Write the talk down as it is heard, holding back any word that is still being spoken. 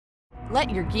Let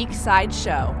your geek side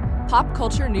show. Pop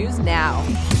culture news now.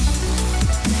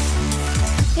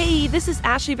 Hey, this is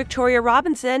Ashley Victoria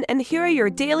Robinson, and here are your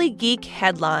daily geek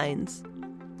headlines.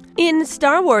 In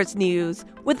Star Wars news,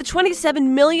 with a $27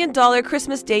 million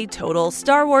Christmas Day total,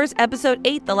 Star Wars Episode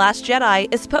 8 The Last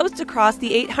Jedi is supposed to cross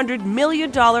the $800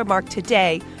 million mark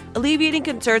today, alleviating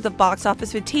concerns of box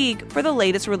office fatigue for the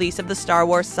latest release of the Star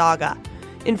Wars saga.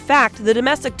 In fact, the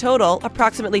domestic total,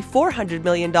 approximately $400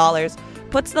 million,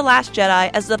 puts The Last Jedi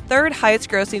as the third highest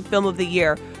grossing film of the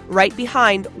year, right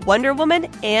behind Wonder Woman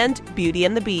and Beauty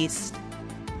and the Beast.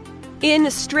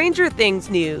 In Stranger Things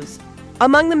news,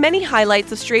 among the many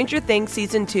highlights of Stranger Things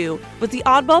Season 2 was the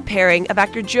oddball pairing of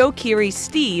actor Joe Keery's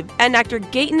Steve and actor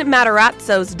Gaten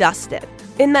Matarazzo's Dustin.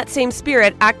 In that same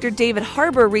spirit, actor David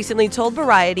Harbour recently told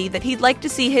Variety that he'd like to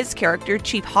see his character,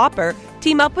 Chief Hopper,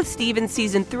 team up with Steve in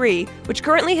Season 3, which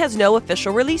currently has no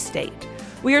official release date.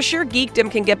 We are sure Geekdom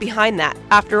can get behind that.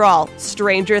 After all,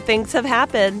 stranger things have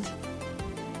happened.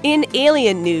 In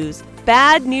Alien news,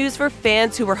 bad news for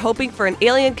fans who were hoping for an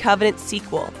Alien Covenant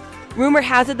sequel. Rumor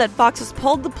has it that Fox has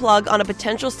pulled the plug on a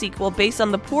potential sequel based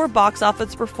on the poor box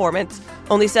office performance,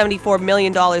 only $74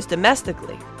 million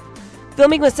domestically.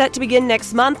 Filming was set to begin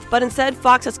next month, but instead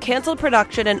Fox has canceled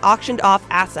production and auctioned off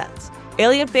assets.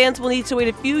 Alien fans will need to wait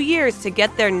a few years to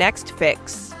get their next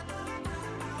fix.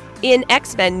 In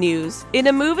X-Men news, in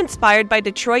a move inspired by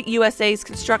Detroit, USA's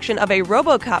construction of a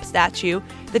RoboCop statue,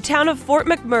 the town of Fort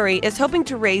McMurray is hoping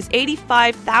to raise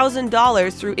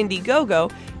 $85,000 through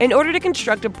Indiegogo in order to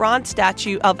construct a bronze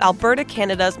statue of Alberta,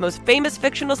 Canada's most famous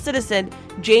fictional citizen,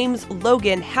 James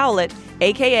Logan Howlett,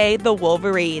 aka the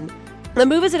Wolverine. The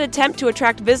move is an attempt to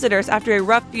attract visitors after a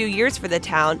rough few years for the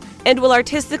town, and will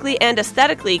artistically and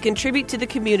aesthetically contribute to the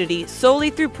community solely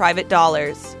through private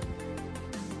dollars.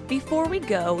 Before we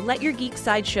go, Let Your Geek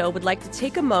Side Show would like to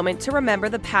take a moment to remember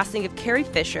the passing of Carrie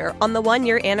Fisher on the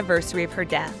 1-year anniversary of her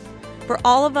death. For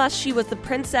all of us, she was the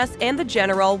princess and the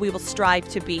general we will strive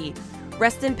to be.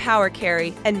 Rest in power,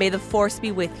 Carrie, and may the Force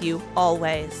be with you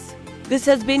always. This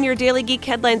has been your Daily Geek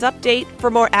Headlines Update.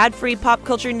 For more ad-free pop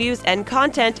culture news and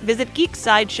content, visit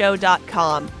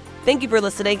GeekSideshow.com. Thank you for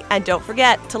listening, and don't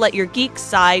forget to let your geek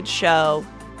side show.